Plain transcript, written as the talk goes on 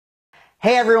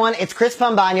Hey everyone, it's Chris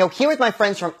Pombonyo here with my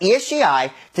friends from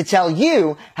ESGI to tell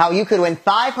you how you could win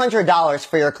 $500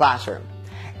 for your classroom.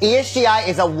 ESGI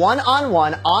is a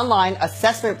one-on-one online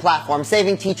assessment platform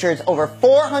saving teachers over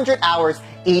 400 hours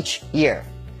each year.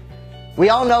 We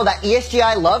all know that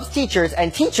ESGI loves teachers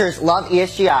and teachers love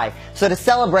ESGI. So to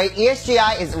celebrate,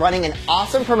 ESGI is running an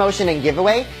awesome promotion and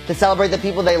giveaway to celebrate the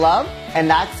people they love, and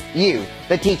that's you,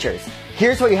 the teachers.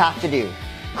 Here's what you have to do.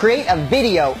 Create a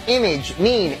video, image,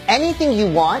 meme, anything you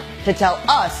want to tell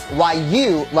us why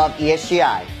you love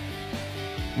ESGI.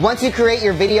 Once you create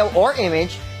your video or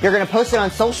image, you're going to post it on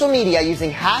social media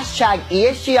using hashtag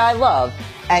ESGILove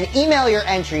and email your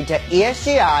entry to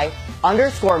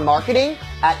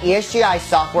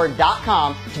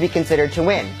ESGI_marketing@ESGIsoftware.com to be considered to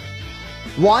win.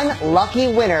 One lucky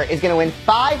winner is going to win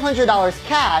 $500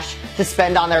 cash to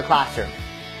spend on their classroom.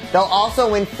 They'll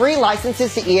also win free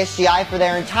licenses to ESGI for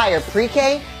their entire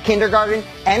pre-K, kindergarten,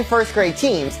 and first grade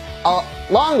teams,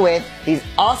 along with these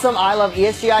awesome I Love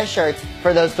ESGI shirts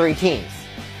for those 3 teams.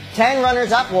 10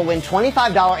 runners-up will win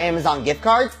 $25 Amazon gift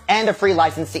cards and a free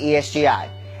license to ESGI.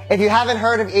 If you haven't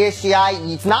heard of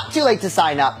ESGI, it's not too late to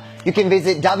sign up. You can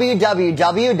visit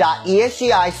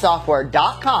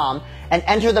www.esgisoftware.com and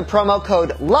enter the promo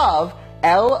code LOVE,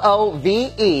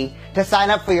 L-O-V-E, to sign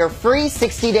up for your free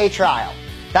 60-day trial.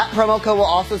 That promo code will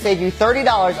also save you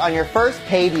 $30 on your first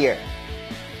paid year.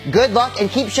 Good luck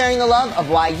and keep sharing the love of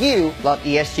why you love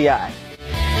ESGI.